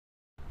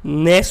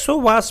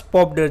नेसोवाश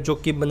powder जो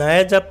कि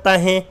बनाया जाता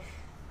है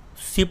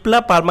सिप्ला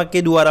फार्मा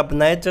के द्वारा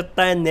बनाया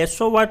जाता है।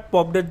 नेसोवाश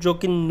पाउडर जो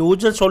कि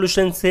नोजल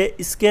सॉल्यूशन है,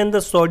 इसके अंदर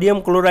सोडियम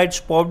क्लोराइड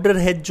पाउडर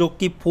है जो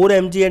कि 4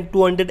 mg एंड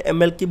 200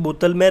 ml की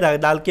बोतल में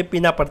डाल के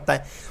पीना पड़ता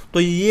है। तो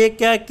ये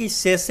क्या कि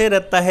सैशे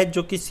रहता है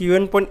जो कि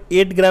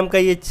 7.8 ग्राम का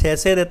ये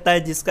सैशे रहता है,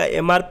 जिसका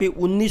MRP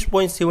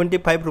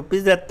 19.75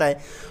 रुपीज़ रहता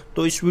है।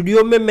 तो इस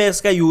वीडियो में मैं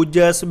इसका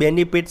यूजर्स,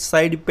 बेनिफिट,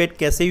 साइड इफेक्ट,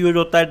 कैसे यूज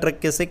होता है, ड्रग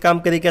कैसे काम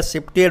करेगा,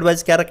 सेफ्टी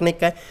एडवाइस क्या रखने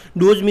का है,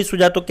 डोज मिस हो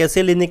जाए तो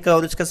कैसे लेने का,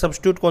 और इसका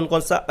सब्स्टिट्यूट कौन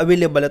कौन सा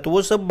अवेलेबल है, तो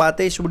वो सब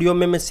बातें इस वीडियो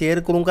में मैं शेयर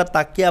करूंगा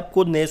ताकि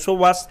आपको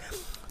नेसोवाश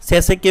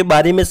सैशे के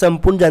बारे में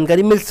संपूर्ण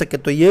जानकारी मिल सके।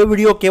 तो ये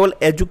वीडियो केवल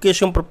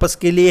एजुकेशन पर्पस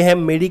के लिए है,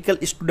 मेडिकल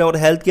स्टूडेंट और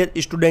हेल्थ केयर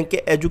स्टूडेंट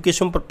के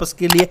एजुकेशन पर्पस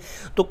के लिए।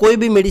 तो कोई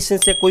भी मेडिसिन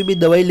या कोई भी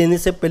दवाई लेने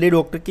से पहले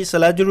डॉक्टर की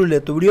सलाह जरूर ले।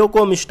 तो वीडियो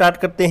को हम स्टार्ट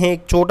करते हैं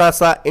एक छोटा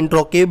सा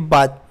इंट्रो के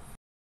बाद।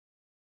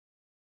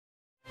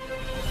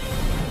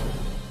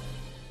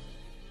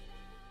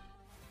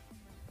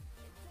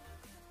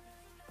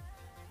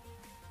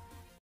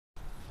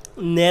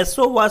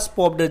 नेसोवाश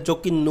पाउडर जो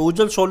कि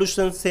नोजल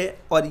सॉल्यूशन है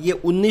और ये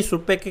 19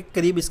 रुपये के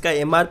करीब इसका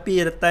MRP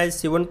रहता है,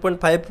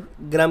 7.5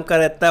 ग्राम का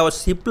रहता है और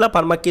सिप्ला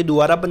फार्मा के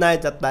द्वारा बनाया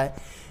जाता है।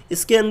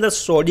 इसके अंदर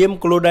sodium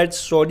chloride,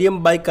 sodium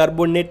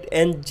bicarbonate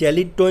and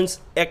जेलिटोन्स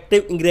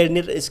active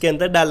ingredient इसके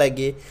अंदर डाला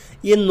गया।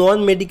 ये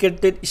नॉन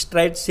मेडिकेटेड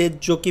स्टेरॉइड है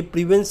जो कि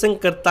प्रिवेंशन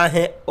करता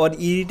है और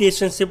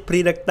इरिटेशन से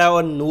फ्री रखता है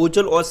और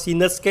नोजल और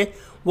सीनस के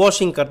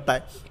वॉशिंग करता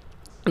है।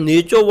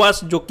 नेचोवाश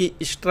जो कि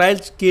स्टेराइल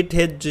किट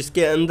है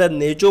जिसके अंदर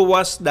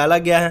नेचोवाश डाला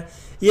गया है,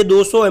 ये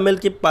 200 ml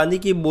की पानी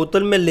की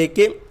बोतल में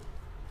लेके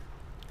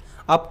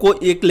आपको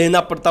एक लेना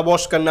पड़ता,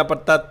 वॉश करना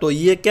पड़ता। तो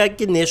ये क्या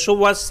कि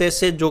नेसोवाश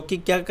सैशे जो कि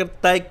क्या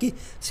करता है कि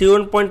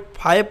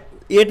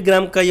 7.58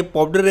 ग्राम का ये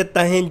पाउडर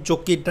रहता है जो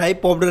कि ड्राई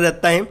पाउडर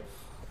रहता है।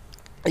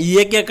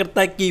 ये क्या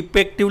करता है कि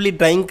इफेक्टिवली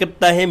ड्राइंग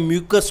करता है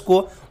म्यूकस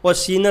को और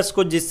सीनस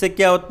को, जिससे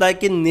क्या होता है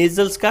कि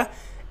नेजल्स का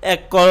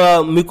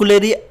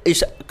म्यूकुलरी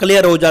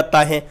क्लियर हो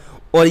जाता है।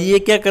 और ये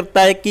क्या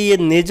करता है कि ये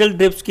नेजल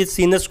ड्रिप्स की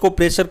सीनस को,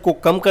 प्रेशर को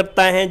कम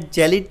करता है।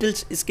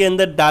 जेलिटिल्स इसके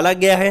अंदर डाला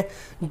गया है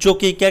जो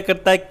कि क्या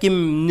करता है कि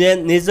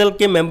नेजल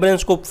के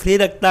मेम्ब्रेन्स को फ्री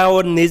रखता है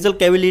और नेजल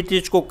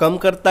कैविलिटीज को कम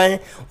करता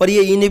है और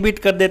ये इनहिबिट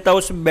कर देता है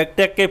उस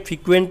बैक्टीरिया के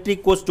फ्रीक्वेंटली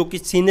कोष जो कि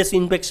सीनस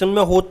इन्फेक्शन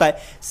में होता है।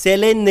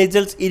 सेलाइन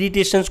नेजल्स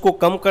इरिटेशंस को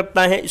कम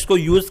करता है। इसको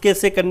यूज़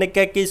कैसे करने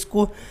का है कि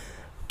इसको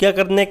क्या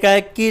करने का है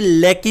कि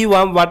लेकी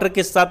वार्म वाटर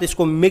के साथ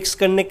इसको मिक्स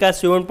करने का है,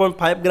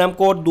 7.5 ग्राम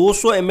को, और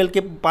 200 ml के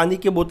पानी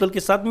के बोतल के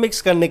साथ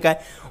मिक्स करने का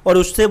है और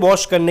उससे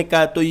वॉश करने का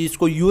है। तो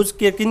इसको यूज़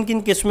किन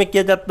किन केस में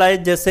किया जाता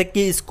है, जैसे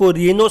कि इसको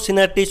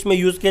रिनोसिनाइटिस में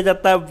यूज़ किया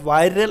जाता है,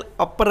 वायरल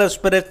अपर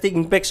रेस्पिरेटरी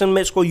इन्फेक्शन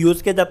में इसको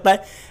यूज़ किया जाता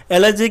है,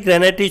 एलर्जिक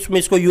रेनाइटिस में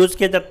इसको यूज़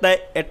किया जाता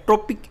है,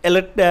 एट्रोपिक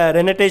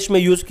रेनाइटिस में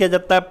यूज़ किया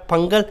जाता है,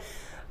 फंगल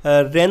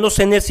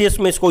रेनोसेनेसियस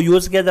में इसको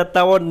यूज़ किया जाता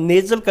है और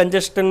नेजल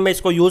कंजेस्टन में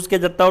इसको यूज़ किया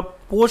जाता है और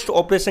पोस्ट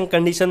ऑपरेशन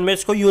कंडीशन में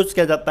इसको यूज़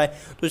किया जाता है।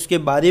 तो इसके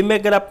बारे में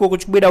अगर आपको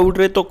कुछ भी डाउट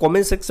रहे तो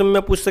कमेंट सेक्शन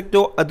में पूछ सकते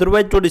हो,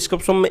 अदरवाइज जो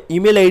डिस्क्रिप्शन में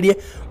ईमेल आईडी है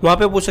वहाँ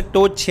पे पूछ सकते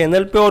हो।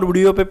 चैनल पे और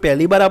वीडियो पे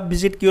पहली बार आप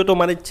विजिट किए हो तो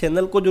हमारे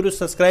चैनल को जरूर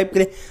सब्सक्राइब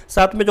करें,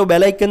 साथ में जो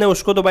बेल आइकन है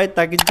उसको दबाएं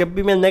ताकि जब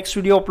भी मैं नेक्स्ट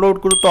वीडियो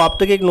अपलोड करूँ तो आप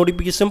तक एक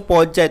नोटिफिकेशन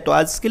पहुँच जाए। तो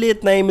आज के लिए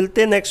इतना ही,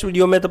 मिलते हैं नेक्स्ट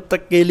वीडियो में, तब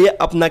तक के लिए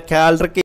अपना ख्याल रखें।